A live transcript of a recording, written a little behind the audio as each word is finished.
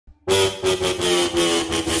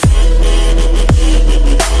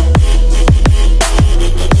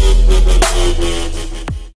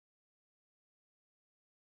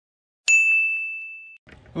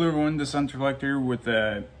Hello everyone, this is SHANG-CHI with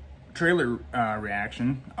a trailer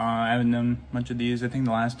reaction. I haven't done much of these. I think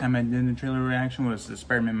the last time I did a trailer reaction was the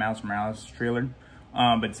Spider-Man Miles Morales trailer.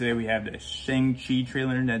 But today we have the SHANG-CHI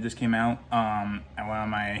trailer that just came out. I went on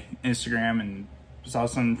my Instagram and saw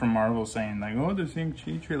something from Marvel saying like, oh, the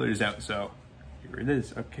SHANG-CHI trailer is out. So here it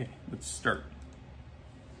is. Okay, let's start.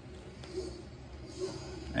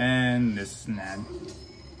 And this is an ad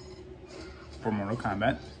for Mortal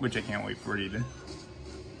Kombat, which I can't wait for either.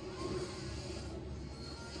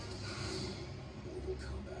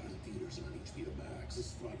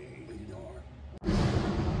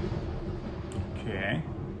 Okay.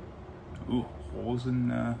 Ooh, holes in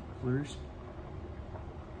floors.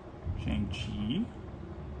 Shang-Chi.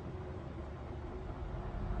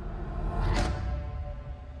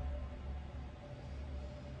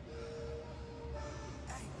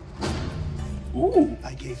 Ooh.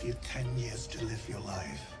 I gave you 10 years to live your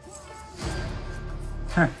life.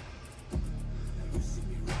 Huh.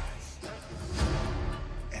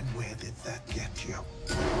 And where did that get you?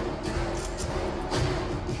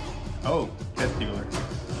 Oh, death dealer.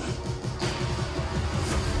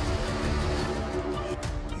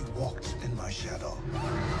 You walked in my shadow.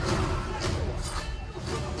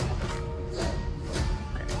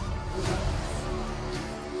 Okay.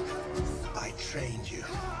 I trained you.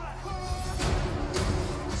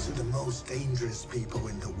 To the most dangerous people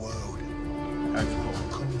in the world. That's cool.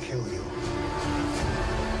 Couldn't kill you.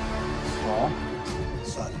 Well,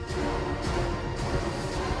 Son,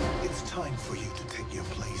 it's time for you to take your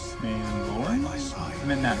place by Mandalorian? my side. I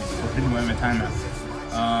meant not Mandalorian, wait a timeout.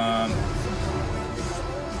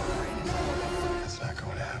 That's not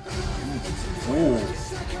going to happen. Ooh.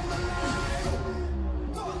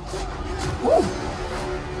 Ooh.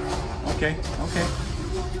 Okay, okay.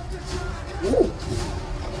 Ooh.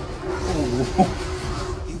 Ooh.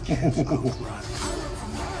 You can't outrun.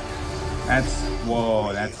 That's,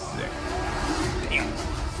 whoa, that's sick. Damn.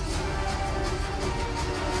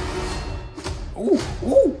 Ooh,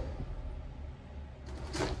 ooh.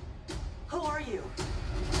 Who are you?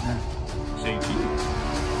 Shang-Chi.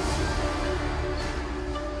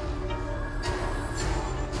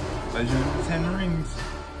 Legend of the Ten Rings.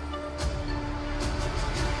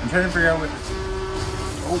 I'm trying to figure out what.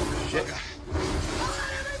 Oh shit!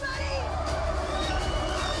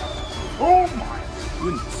 Oh my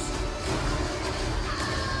goodness!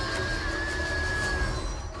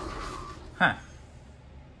 Huh?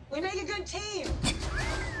 We make a good team.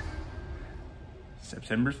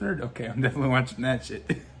 September 3rd? Okay, I'm definitely watching that shit.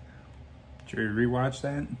 Should we rewatch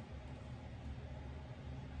that? I'm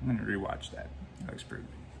gonna rewatch that. That looks pretty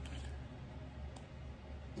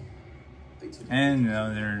good. And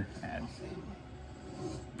another ad.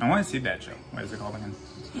 I want to see that show. What is it called again?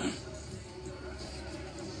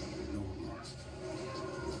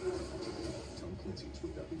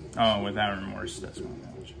 Oh, Without Remorse. That's one I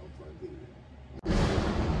watch.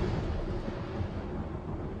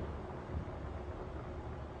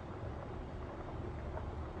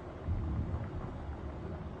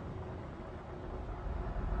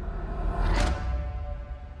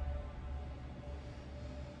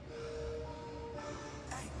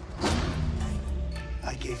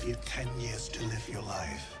 I gave you 10 years to live your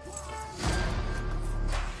life.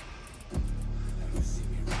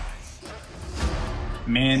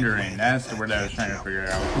 Mandarin, that's the word I was trying to figure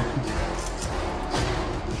out.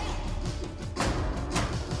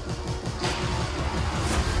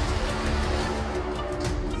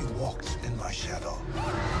 You walked in my shadow.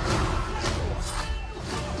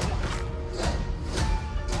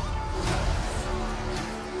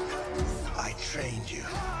 I trained you.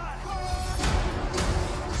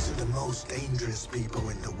 To the most dangerous people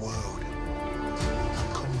in the world.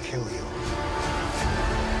 Couldn't kill you.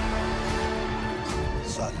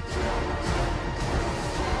 Son,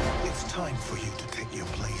 it's time for you to take your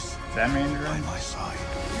place Is that by Mandarin? my side.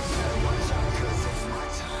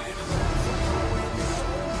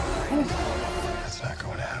 That's not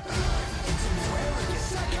going to happen.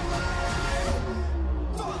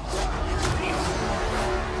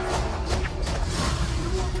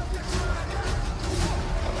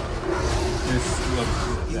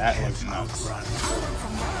 That looks nuts. Outrun.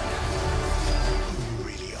 You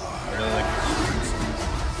really are. I really like it.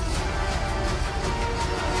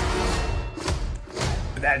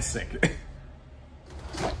 That's sick.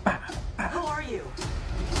 Who are you?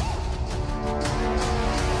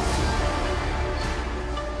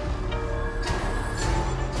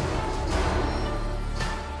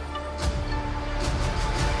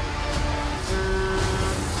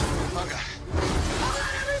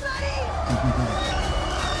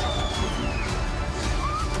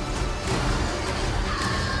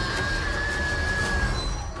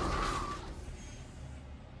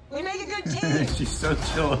 she's so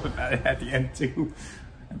chill about it at the end too.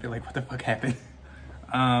 I'd be like, what the fuck happened?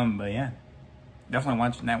 But yeah, definitely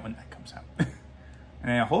watching that when that comes out. And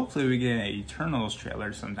then hopefully we get an Eternals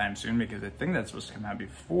trailer sometime soon, because I think that's supposed to come out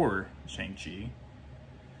before Shang-Chi.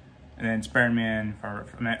 And then Spider-Man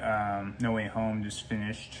No Way Home just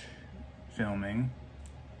finished filming.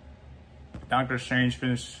 Doctor Strange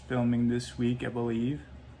finished filming this week, I believe.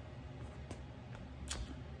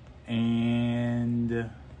 And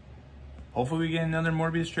hopefully we get another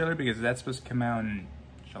Morbius trailer, because that's supposed to come out in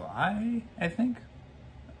July, I think.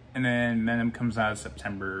 And then Venom comes out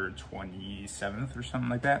September 27th or something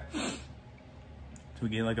like that. So we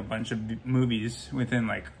get like a bunch of movies within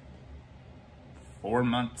like 4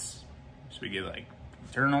 months. So we get like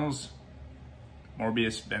Eternals,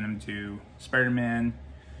 Morbius, Venom 2, Spider-Man,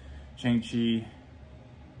 Shang-Chi,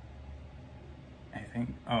 I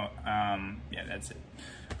think. Oh, yeah, that's it.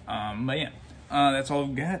 But yeah, that's all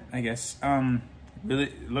we've got, I guess. Really,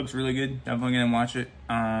 it looks really good. Definitely gonna watch it.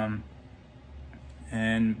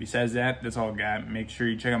 And besides that, that's all I've got. Make sure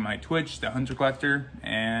you check out my Twitch, The Hunter Collector,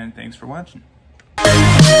 and thanks for watching.